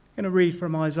going to read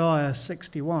from Isaiah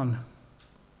 61.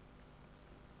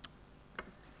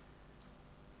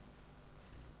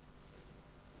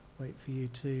 Wait for you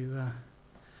to...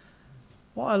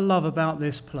 What I love about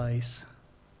this place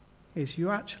is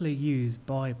you actually use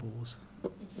Bibles.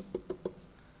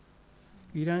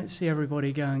 You don't see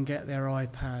everybody go and get their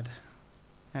iPad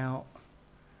out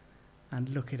and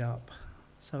look it up.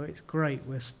 So it's great.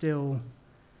 We're still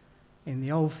in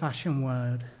the old-fashioned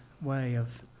way of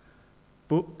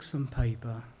books and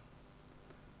paper.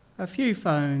 A few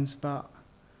phones, but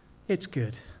it's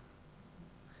good.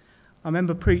 I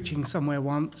remember preaching somewhere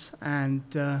once, and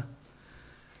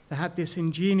they had this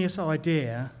ingenious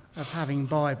idea of having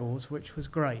Bibles, which was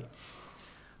great.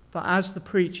 But as the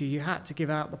preacher, you had to give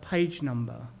out the page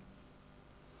number.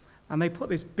 And they put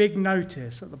this big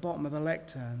notice at the bottom of the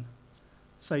lectern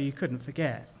so you couldn't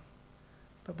forget.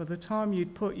 But by the time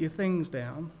you'd put your things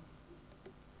down,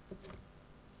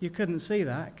 you couldn't see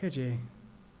that, could you?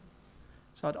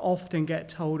 So I'd often get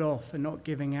told off for not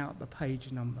giving out the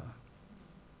page number.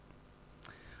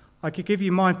 I could give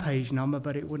you my page number,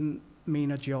 but it wouldn't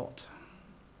mean a jot.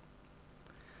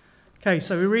 Okay,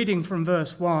 so we're reading from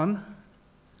verse 1.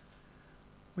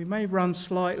 We may run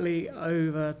slightly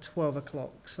over 12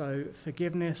 o'clock, so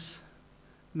forgiveness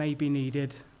may be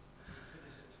needed.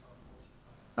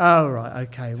 Oh, right,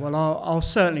 okay. Well, I'll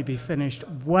certainly be finished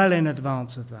well in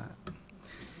advance of that.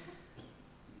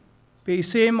 But you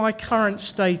see, in my current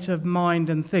state of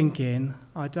mind and thinking,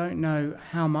 I don't know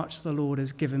how much the Lord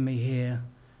has given me here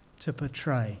to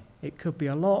portray. It could be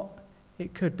a lot,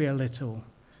 it could be a little.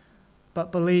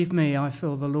 But believe me, I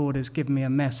feel the Lord has given me a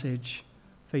message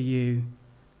for you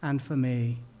and for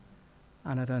me,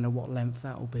 and I don't know what length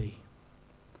that will be.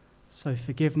 So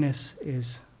forgiveness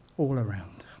is all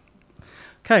around.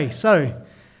 Okay, so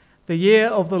the year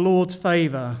of the Lord's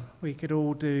favour. We could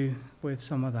all do with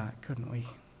some of that, couldn't we?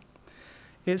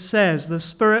 It says, the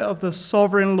Spirit of the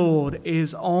Sovereign Lord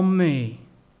is on me,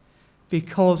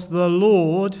 because the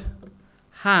Lord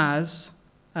has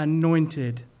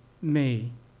anointed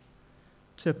me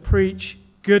to preach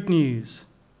good news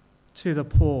to the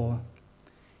poor.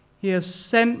 He has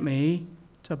sent me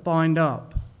to bind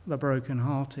up the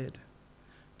brokenhearted,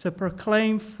 to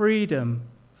proclaim freedom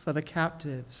for the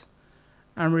captives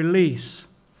and release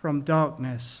from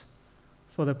darkness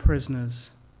for the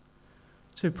prisoners,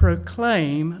 to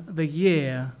proclaim the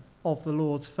year of the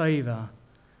Lord's favour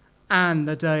and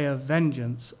the day of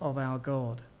vengeance of our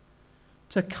God,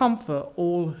 to comfort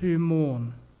all who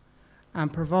mourn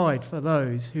and provide for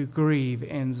those who grieve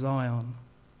in Zion,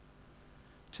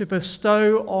 to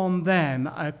bestow on them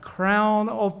a crown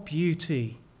of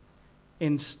beauty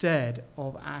instead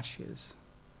of ashes,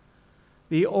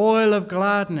 the oil of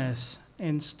gladness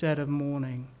instead of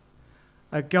mourning,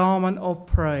 a garment of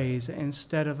praise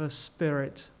instead of a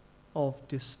spirit of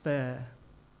despair.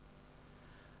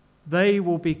 They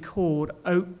will be called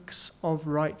oaks of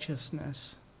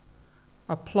righteousness,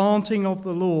 a planting of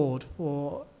the Lord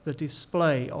for the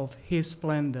display of his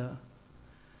splendour.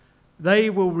 They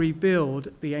will rebuild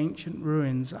the ancient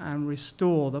ruins and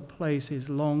restore the places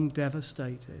long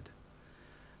devastated.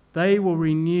 They will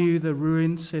renew the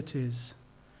ruined cities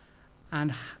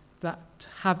and that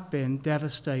have been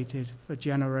devastated for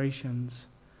generations.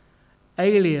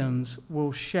 Aliens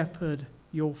will shepherd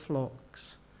your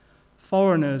flocks.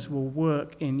 Foreigners will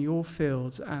work in your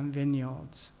fields and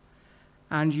vineyards,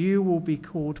 and you will be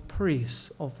called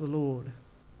priests of the Lord.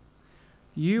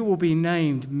 You will be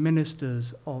named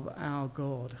ministers of our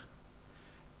God.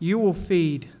 You will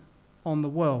feed on the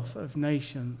wealth of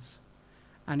nations,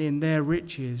 and in their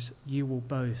riches you will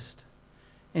boast.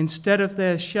 Instead of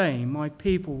their shame, my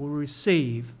people will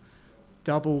receive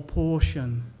double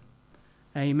portion.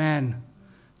 Amen.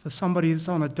 For somebody that's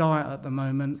on a diet at the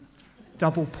moment,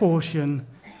 double portion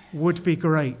would be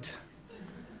great.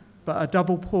 But a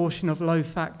double portion of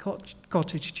low-fat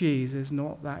cottage cheese is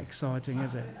not that exciting,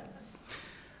 is it?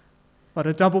 But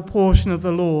a double portion of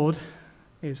the Lord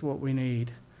is what we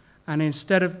need. And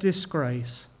instead of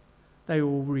disgrace, they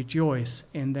will rejoice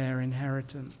in their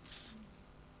inheritance.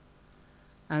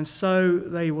 And so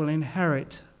they will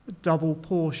inherit a double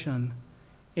portion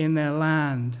in their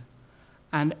land,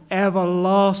 and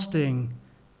everlasting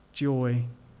joy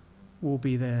will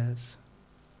be theirs.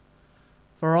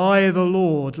 For I, the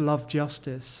Lord, love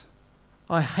justice.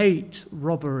 I hate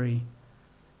robbery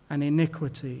and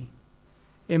iniquity.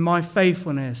 In my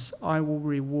faithfulness I will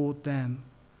reward them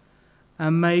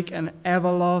and make an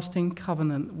everlasting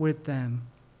covenant with them.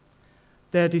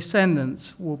 Their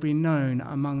descendants will be known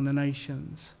among the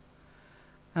nations,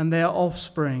 and their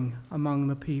offspring among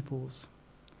the peoples.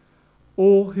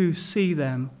 All who see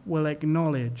them will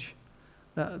acknowledge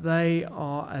that they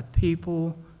are a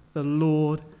people the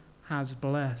Lord has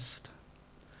blessed.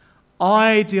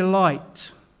 I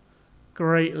delight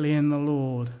greatly in the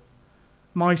Lord.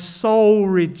 My soul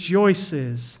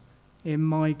rejoices in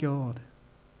my God,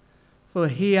 for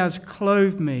he has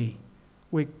clothed me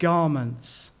with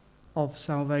garments of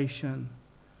salvation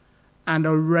and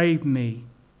arrayed me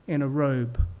in a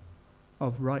robe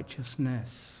of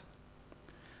righteousness.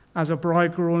 As a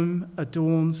bridegroom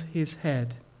adorns his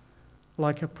head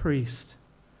like a priest,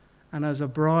 and as a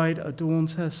bride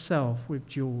adorns herself with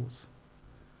jewels.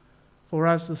 For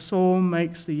as the soil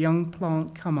makes the young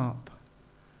plant come up,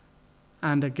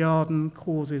 and a garden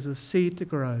causes a seed to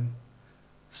grow,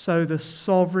 so the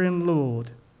sovereign Lord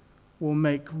will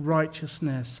make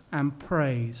righteousness and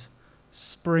praise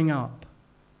spring up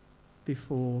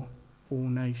before all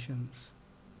nations.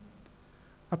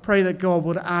 I pray that God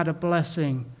would add a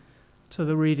blessing to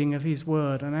the reading of his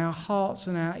word, and our hearts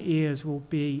and our ears will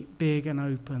be big and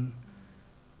open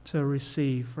to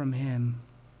receive from him.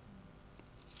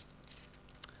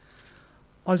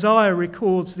 Isaiah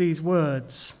records these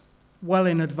words well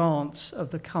in advance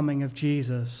of the coming of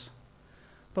Jesus,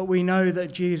 but we know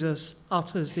that Jesus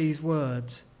utters these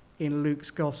words in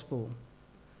Luke's gospel.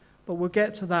 But we'll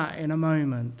get to that in a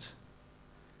moment.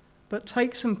 But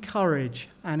take some courage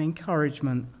and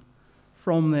encouragement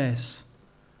from this,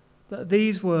 that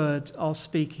these words are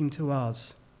speaking to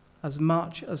us as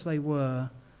much as they were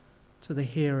to the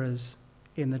hearers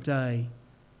in the day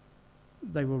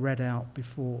they were read out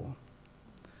before.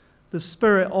 The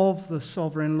Spirit of the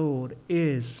Sovereign Lord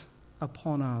is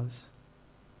upon us.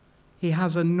 He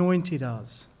has anointed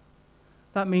us.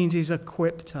 That means he's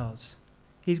equipped us.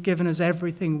 He's given us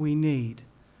everything we need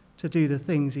to do the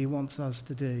things he wants us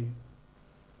to do.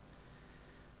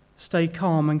 Stay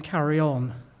calm and carry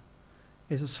on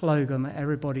is a slogan that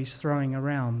everybody's throwing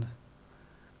around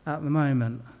at the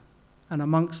moment. And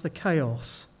amongst the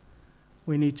chaos,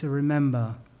 we need to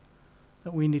remember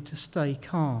that we need to stay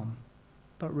calm,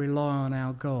 but rely on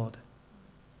our God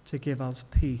to give us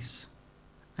peace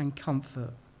and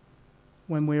comfort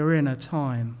when we're in a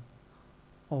time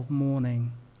of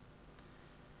mourning.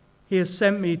 He has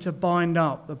sent me to bind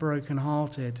up the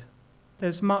brokenhearted.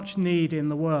 There's much need in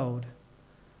the world.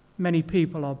 Many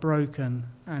people are broken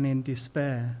and in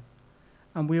despair,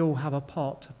 and we all have a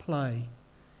part to play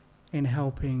in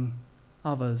helping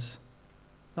others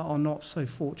that are not so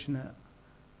fortunate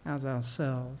as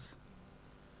ourselves.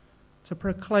 To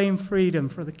proclaim freedom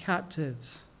for the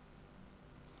captives.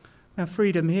 Now,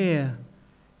 freedom here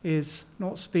is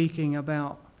not speaking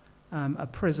about a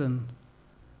prison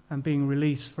and being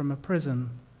released from a prison,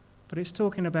 but it's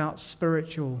talking about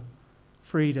spiritual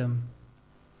freedom.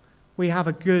 We have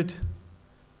a good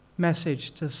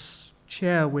message to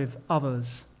share with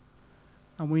others,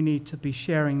 and we need to be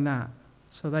sharing that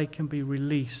so they can be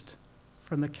released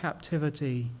from the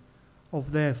captivity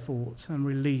of their thoughts and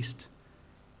released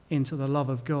into the love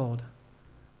of God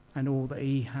and all that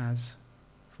he has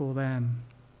for them.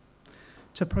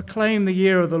 To proclaim the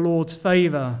year of the Lord's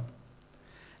favour.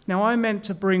 Now, I meant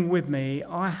to bring with me,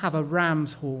 I have a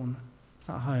ram's horn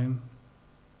at home.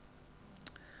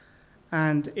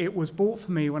 And it was bought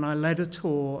for me when I led a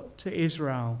tour to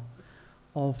Israel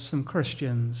of some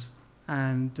Christians.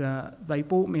 And they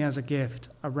bought me as a gift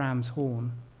a ram's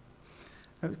horn.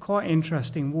 It was quite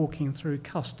interesting walking through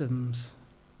customs,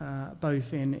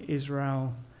 both in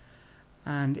Israel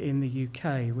and in the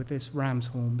UK with this ram's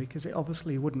horn, because it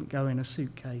obviously wouldn't go in a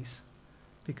suitcase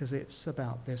because it's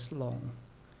about this long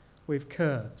with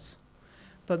curves.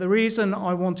 But the reason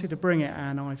I wanted to bring it,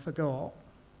 and I forgot,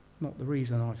 not the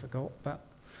reason I forgot, but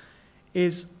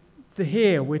is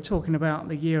here we're talking about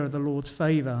the year of the Lord's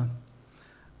favour.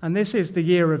 And this is the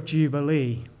year of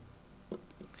Jubilee.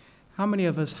 How many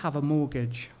of us have a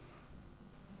mortgage?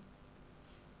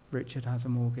 Richard has a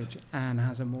mortgage. Anne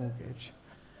has a mortgage.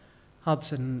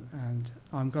 Hudson, and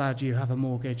I'm glad you have a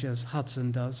mortgage as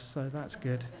Hudson does, so that's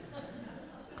good.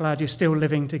 Glad you're still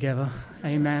living together.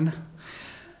 Amen.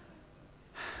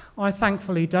 I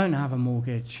thankfully don't have a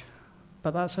mortgage,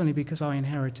 but that's only because I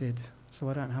inherited, so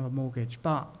I don't have a mortgage.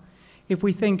 But if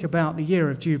we think about the year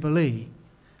of Jubilee,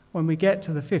 when we get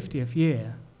to the 50th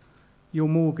year, your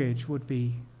mortgage would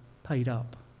be paid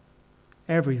up.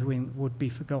 Everything would be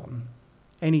forgotten.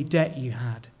 Any debt you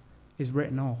had is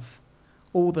written off.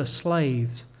 All the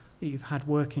slaves that you've had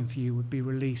working for you would be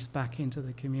released back into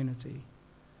the community.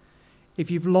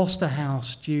 If you've lost a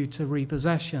house due to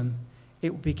repossession,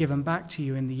 it will be given back to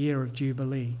you in the year of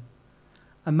Jubilee.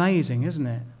 Amazing, isn't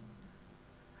it?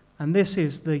 And this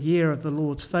is the year of the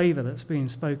Lord's favour that's being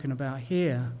spoken about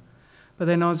here. But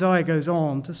then Isaiah goes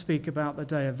on to speak about the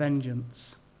day of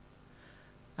vengeance.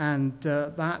 And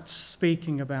that's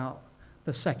speaking about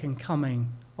the second coming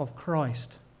of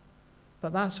Christ.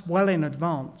 But that's well in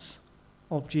advance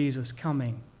of Jesus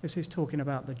coming. This is talking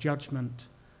about the judgment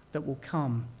that will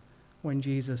come when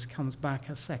Jesus comes back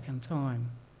a second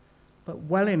time. But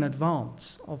well in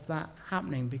advance of that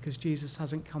happening, because Jesus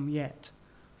hasn't come yet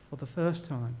for the first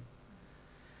time.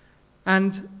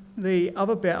 And the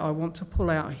other bit I want to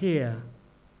pull out here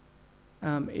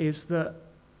is that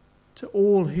to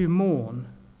all who mourn,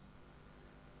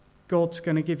 God's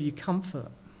going to give you comfort.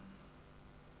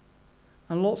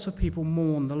 And lots of people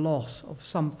mourn the loss of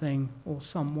something or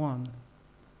someone.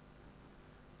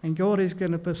 And God is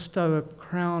going to bestow a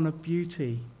crown of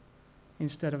beauty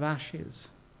instead of ashes.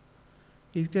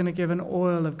 He's going to give an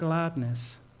oil of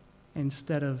gladness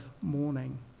instead of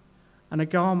mourning, and a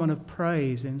garment of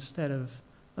praise instead of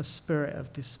a spirit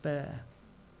of despair.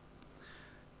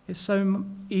 It's so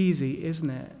easy, isn't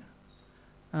it?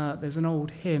 There's an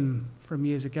old hymn from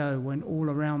years ago, when all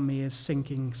around me is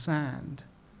sinking sand,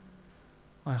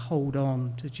 I hold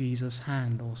on to Jesus'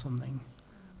 hand, or something.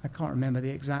 I can't remember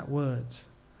the exact words.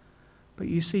 But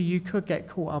you see, you could get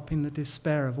caught up in the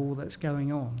despair of all that's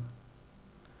going on.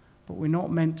 But we're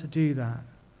not meant to do that.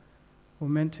 We're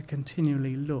meant to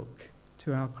continually look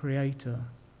to our Creator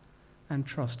and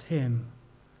trust Him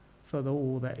for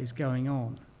all that is going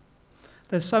on.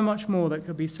 There's so much more that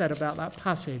could be said about that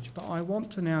passage, but I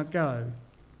want to now go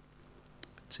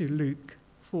to Luke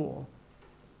 4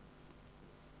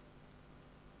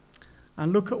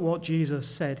 and look at what Jesus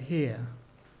said here.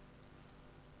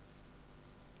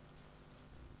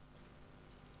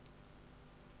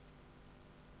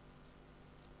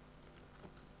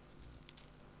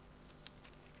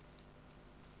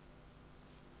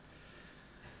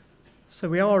 So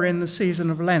we are in the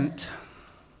season of Lent.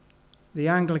 The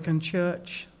Anglican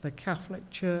Church, the Catholic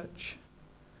Church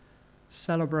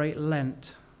celebrate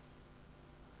Lent.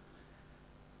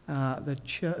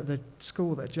 The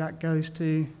school that Jack goes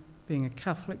to, being a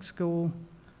Catholic school,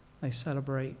 they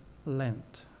celebrate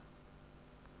Lent.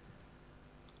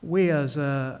 We as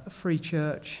a free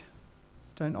church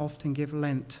don't often give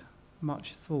Lent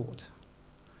much thought.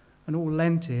 And all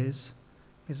Lent is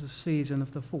a season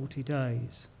of the 40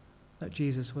 days that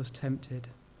Jesus was tempted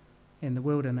in the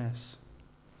wilderness.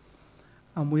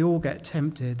 And we all get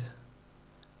tempted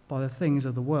by the things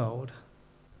of the world,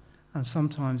 and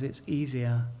sometimes it's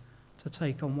easier to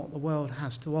take on what the world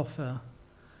has to offer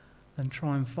than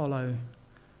try and follow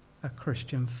a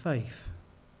Christian faith.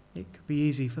 It could be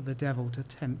easy for the devil to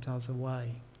tempt us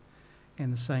away in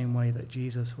the same way that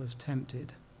Jesus was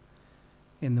tempted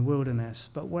in the wilderness.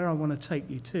 But where I want to take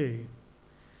you to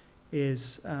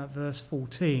is verse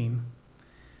 14.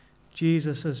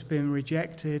 Jesus has been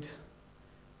rejected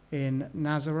in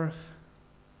Nazareth,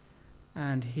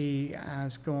 and he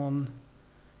has gone,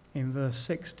 in verse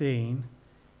 16,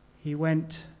 he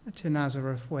went to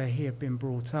Nazareth where he had been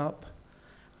brought up,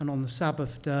 and on the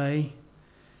Sabbath day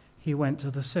he went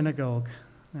to the synagogue.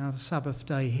 Now the Sabbath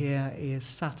day here is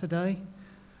Saturday,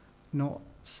 not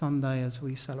Sunday as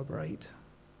we celebrate.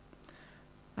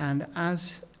 And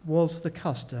as was the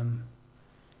custom,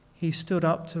 he stood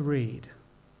up to read.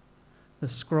 The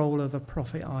scroll of the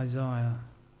prophet Isaiah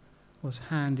was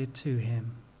handed to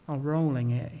him.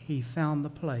 Unrolling it, he found the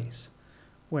place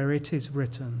where it is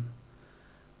written,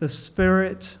 "The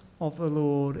Spirit of the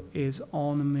Lord is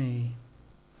on me,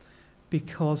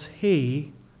 because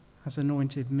he has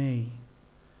anointed me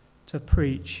to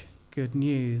preach good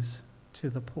news to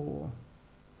the poor.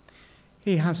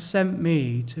 He has sent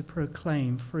me to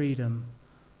proclaim freedom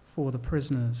for the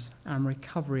prisoners and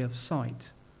recovery of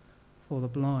sight for the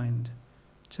blind,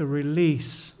 to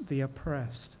release the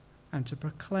oppressed, and to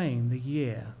proclaim the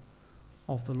year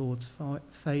of the Lord's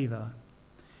favour."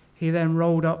 He then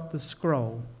rolled up the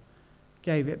scroll,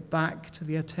 gave it back to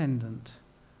the attendant,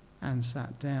 and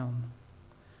sat down.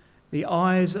 The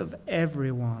eyes of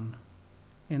everyone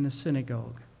in the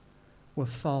synagogue were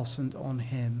fastened on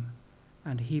him,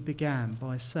 and he began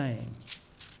by saying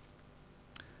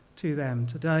to them,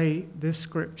 "Today this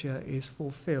scripture is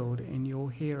fulfilled in your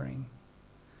hearing."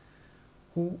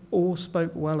 All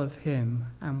spoke well of him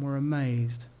and were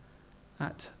amazed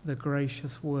at the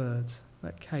gracious words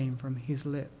that came from his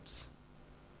lips.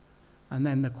 And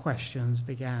then the questions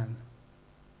began.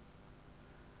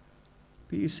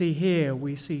 But you see, here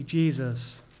we see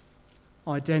Jesus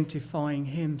identifying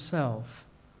himself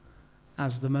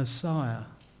as the Messiah,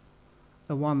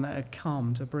 the one that had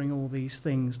come to bring all these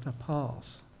things to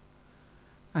pass.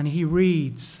 And he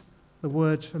reads the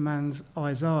words from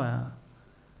Isaiah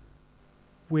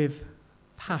with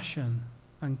passion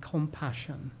and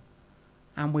compassion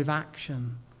and with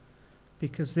action,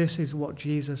 because this is what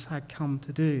Jesus had come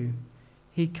to do.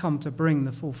 He'd come to bring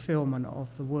the fulfillment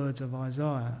of the words of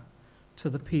Isaiah to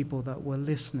the people that were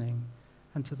listening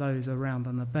and to those around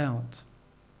and about.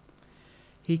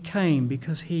 He came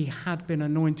because he had been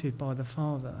anointed by the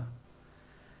Father,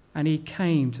 and he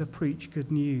came to preach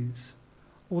good news,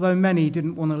 although many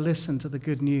didn't want to listen to the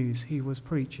good news he was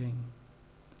preaching.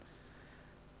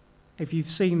 If you've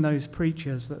seen those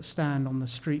preachers that stand on the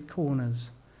street corners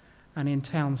and in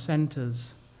town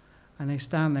centres, and they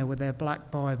stand there with their black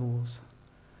Bibles,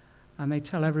 and they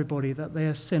tell everybody that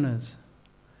they're sinners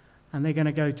and they're going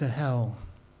to go to hell.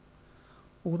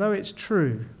 Although it's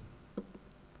true,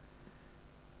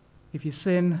 if you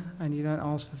sin and you don't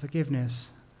ask for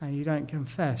forgiveness and you don't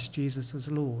confess Jesus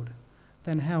as Lord,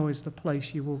 then hell is the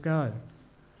place you will go.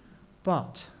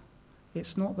 But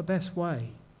it's not the best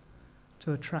way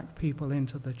to attract people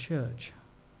into the church,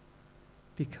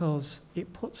 because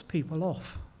it puts people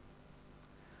off.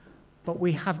 But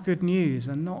we have good news,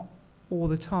 and not all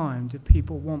the time do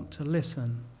people want to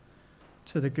listen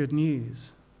to the good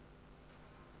news.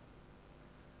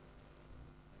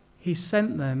 He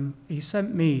sent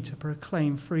me to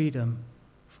proclaim freedom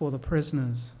for the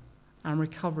prisoners and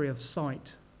recovery of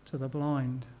sight to the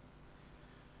blind.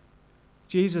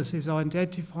 Jesus is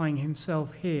identifying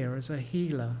himself here as a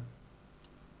healer,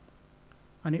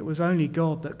 and it was only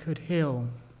God that could heal.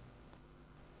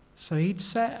 So he'd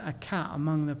set a cat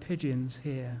among the pigeons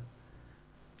here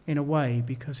in a way,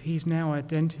 because he's now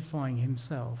identifying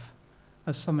himself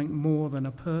as something more than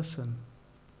a person.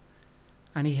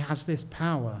 And he has this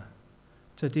power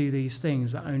to do these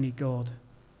things that only God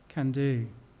can do.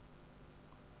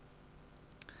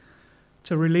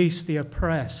 To release the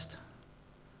oppressed.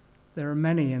 There are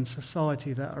many in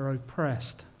society that are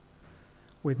oppressed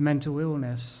with mental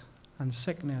illness and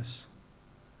sickness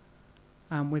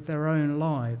and with their own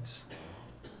lives,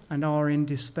 and are in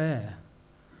despair.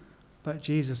 But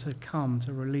Jesus had come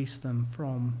to release them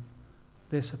from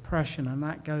this oppression, and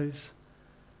that goes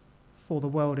for the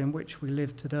world in which we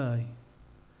live today,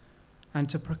 and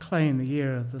to proclaim the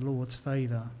year of the Lord's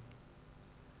favour.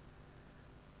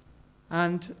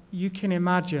 And you can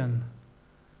imagine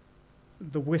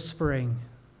the whispering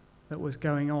that was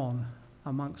going on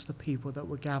amongst the people that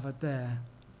were gathered there.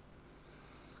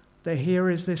 That here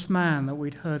is this man that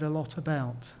we'd heard a lot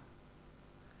about,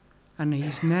 and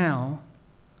he's now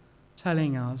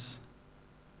telling us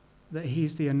that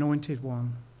he's the anointed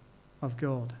one of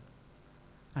God,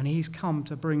 and he's come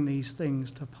to bring these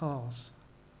things to pass.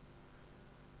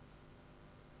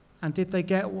 And did they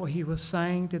get what he was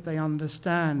saying? Did they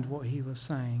understand what he was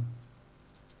saying?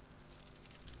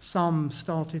 Some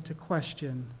started to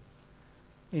question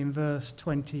in verse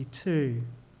 22,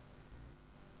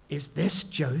 "Is this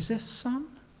Joseph's son?"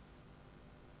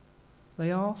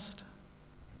 they asked.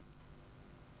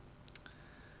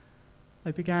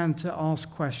 They began to ask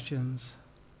questions.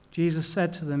 Jesus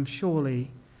said to them,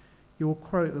 "Surely you'll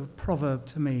quote the proverb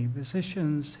to me,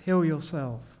 'Physicians, heal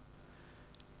yourself.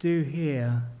 Do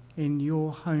here in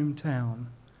your hometown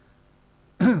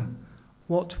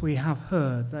what we have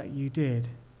heard that you did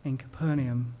in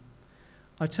Capernaum.'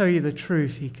 I tell you the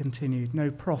truth," he continued, "no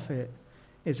prophet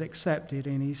is accepted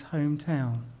in his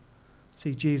hometown."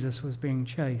 See, Jesus was being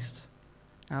chased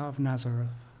out of Nazareth.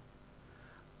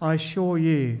 "I assure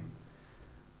you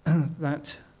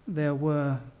that there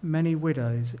were many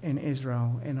widows in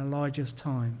Israel in Elijah's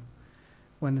time,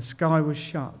 when the sky was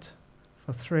shut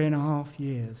for 3.5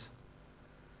 years,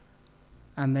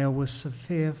 and there was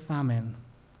severe famine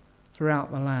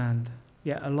throughout the land,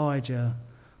 yet Elijah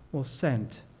was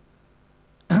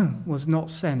not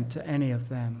sent to any of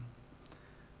them,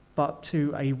 but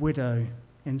to a widow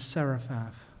in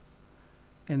Zarephath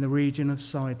in the region of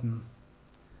Sidon.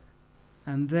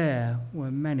 And there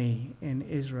were many in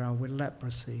Israel with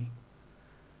leprosy,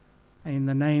 in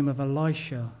the name of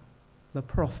Elisha the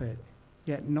prophet,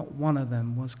 yet not one of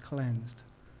them was cleansed.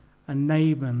 And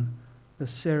Naaman the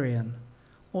Syrian."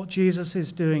 What Jesus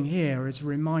is doing here is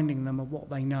reminding them of what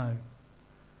they know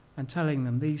and telling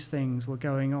them these things were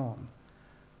going on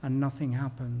and nothing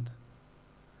happened.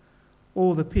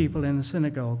 All the people in the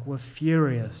synagogue were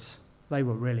furious. They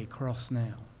were really cross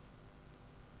now.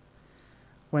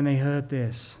 When they heard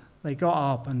this, they got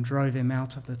up and drove him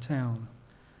out of the town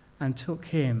and took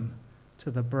him to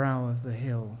the brow of the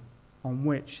hill on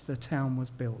which the town was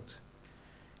built,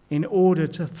 in order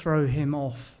to throw him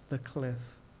off the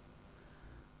cliff.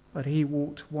 But he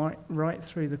walked right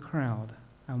through the crowd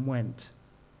and went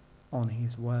on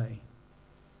his way.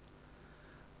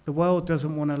 The world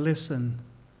doesn't want to listen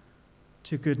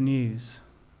to good news.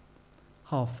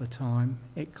 Half the time,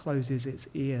 it closes its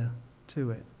ear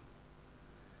to it.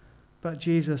 But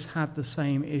Jesus had the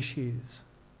same issues.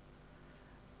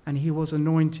 And he was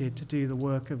anointed to do the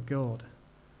work of God.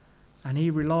 And he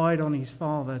relied on his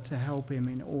Father to help him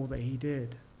in all that he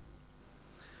did.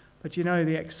 But you know,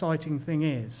 the exciting thing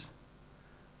is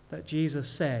that Jesus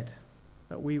said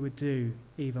that we would do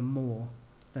even more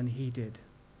than he did.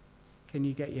 Can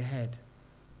you get your head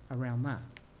around that?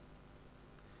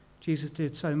 Jesus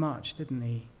did so much, didn't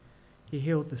he? He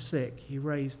healed the sick. He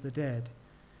raised the dead.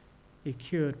 He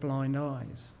cured blind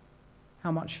eyes.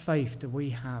 How much faith do we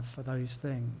have for those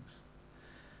things?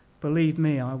 Believe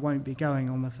me, I won't be going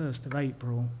on the 1st of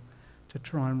April to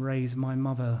try and raise my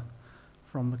mother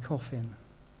from the coffin.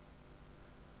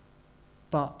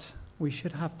 But we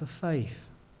should have the faith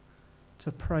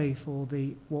to pray for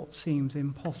what seems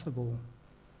impossible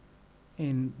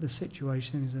in the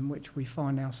situations in which we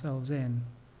find ourselves in.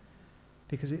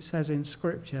 Because it says in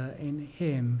Scripture, in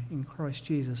him, in Christ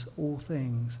Jesus, all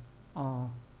things are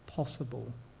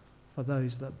possible for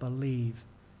those that believe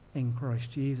in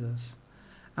Christ Jesus.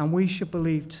 And we should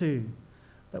believe too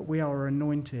that we are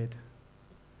anointed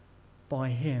by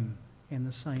him in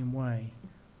the same way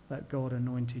that God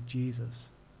anointed Jesus.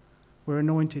 We're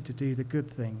anointed to do the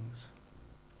good things.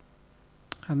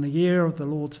 And the year of the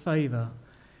Lord's favour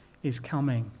is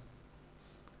coming.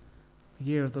 The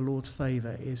year of the Lord's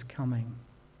favour is coming.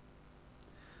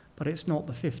 But it's not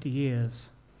the 50 years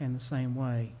in the same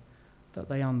way that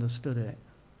they understood it.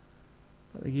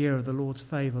 But the year of the Lord's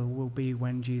favour will be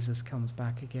when Jesus comes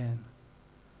back again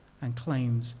and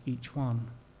claims each one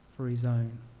for his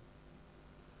own.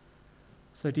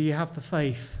 So do you have the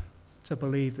faith to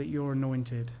believe that you're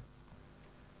anointed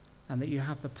and that you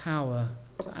have the power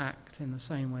to act in the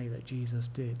same way that Jesus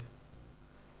did?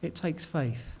 It takes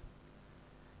faith.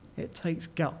 It takes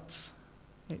guts.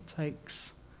 It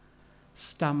takes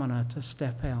stamina to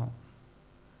step out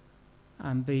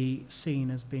and be seen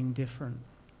as being different.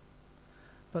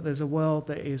 But there's a world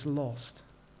that is lost.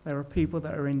 There are people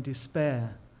that are in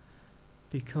despair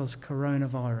because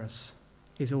coronavirus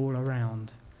is all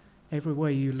around.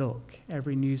 Everywhere you look,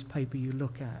 every newspaper you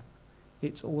look at,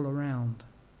 it's all around.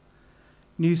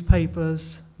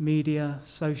 Newspapers, media,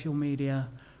 social media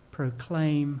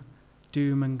proclaim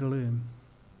doom and gloom.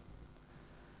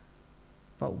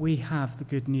 But we have the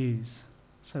good news,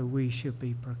 so we should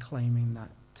be proclaiming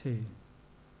that too.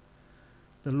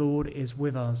 The Lord is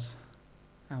with us,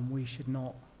 and we should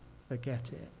not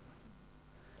forget it.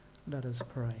 Let us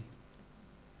pray.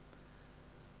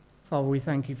 Father, we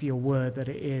thank you for your word, that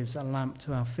it is a lamp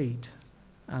to our feet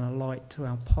and a light to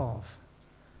our path.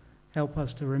 Help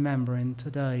us to remember in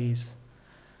today's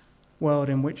world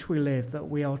in which we live that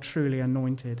we are truly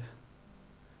anointed.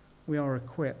 We are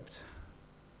equipped.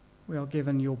 We are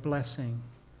given your blessing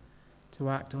to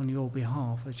act on your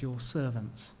behalf as your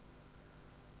servants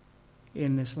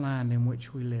in this land in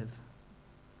which we live.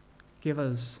 Give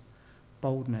us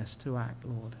boldness to act,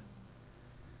 Lord.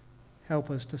 Help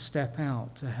us to step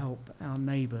out to help our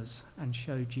neighbours and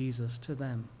show Jesus to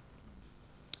them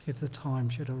if the time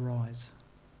should arise.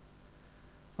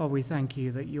 Father, we thank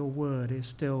you that your word is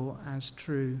still as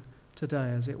true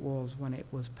today as it was when it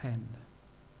was penned.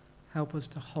 Help us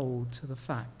to hold to the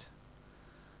fact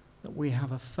that we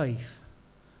have a faith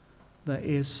that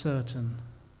is certain.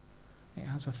 It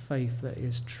has a faith that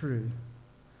is true.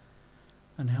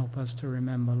 And help us to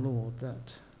remember, Lord,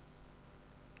 that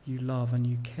you love and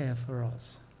you care for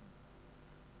us.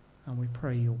 And we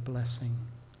pray your blessing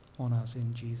on us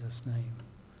in Jesus' name.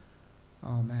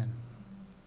 Amen.